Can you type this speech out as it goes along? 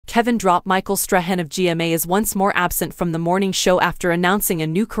Kevin Drop Michael Strahan of GMA is once more absent from the morning show after announcing a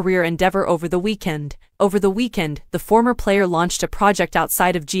new career endeavor over the weekend. Over the weekend, the former player launched a project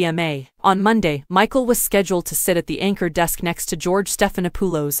outside of GMA. On Monday, Michael was scheduled to sit at the anchor desk next to George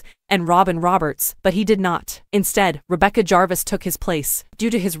Stephanopoulos and Robin Roberts, but he did not. Instead, Rebecca Jarvis took his place. Due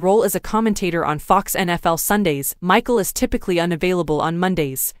to his role as a commentator on Fox NFL Sundays, Michael is typically unavailable on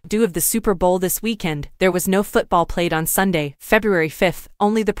Mondays. Due to the Super Bowl this weekend, there was no football played on Sunday, February 5th,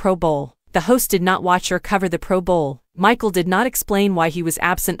 only the Pro Bowl. The host did not watch or cover the Pro Bowl. Michael did not explain why he was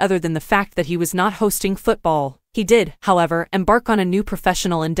absent other than the fact that he was not hosting football. He did, however, embark on a new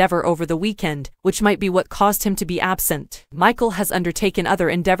professional endeavor over the weekend, which might be what caused him to be absent. Michael has undertaken other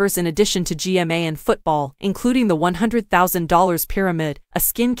endeavors in addition to GMA and football, including the $100,000 Pyramid, a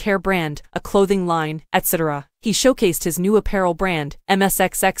skincare brand, a clothing line, etc. He showcased his new apparel brand,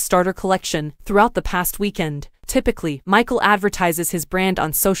 MSXX Starter Collection, throughout the past weekend. Typically, Michael advertises his brand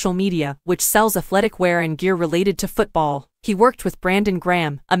on social media, which sells athletic wear and gear related to football. He worked with Brandon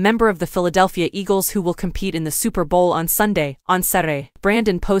Graham, a member of the Philadelphia Eagles who will compete in the Super Bowl on Sunday. On Saturday,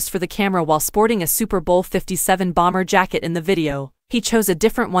 Brandon posed for the camera while sporting a Super Bowl 57 bomber jacket in the video. He chose a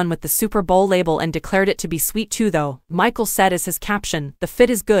different one with the Super Bowl label and declared it to be sweet too though. Michael said as his caption, "The fit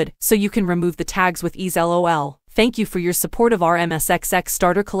is good, so you can remove the tags with ease lol. Thank you for your support of our MSXX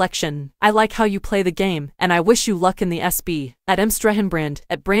Starter Collection. I like how you play the game, and I wish you luck in the SB." At M. Strahan Brand,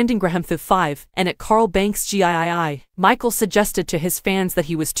 at Brandon Graham 5, and at Carl Banks GIII. Michael suggested to his fans that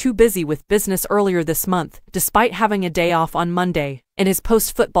he was too busy with business earlier this month, despite having a day off on Monday. In his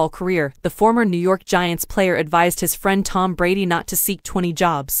post-football career, the former New York Giants player advised his friend Tom Brady not to seek 20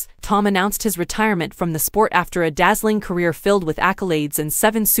 jobs. Tom announced his retirement from the sport after a dazzling career filled with accolades and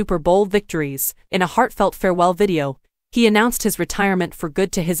 7 Super Bowl victories. In a heartfelt farewell video, he announced his retirement for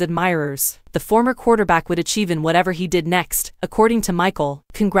good to his admirers. The former quarterback would achieve in whatever he did next, according to Michael.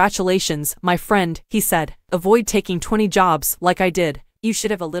 "Congratulations, my friend," he said. "Avoid taking 20 jobs like I did. You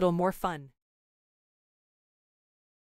should have a little more fun."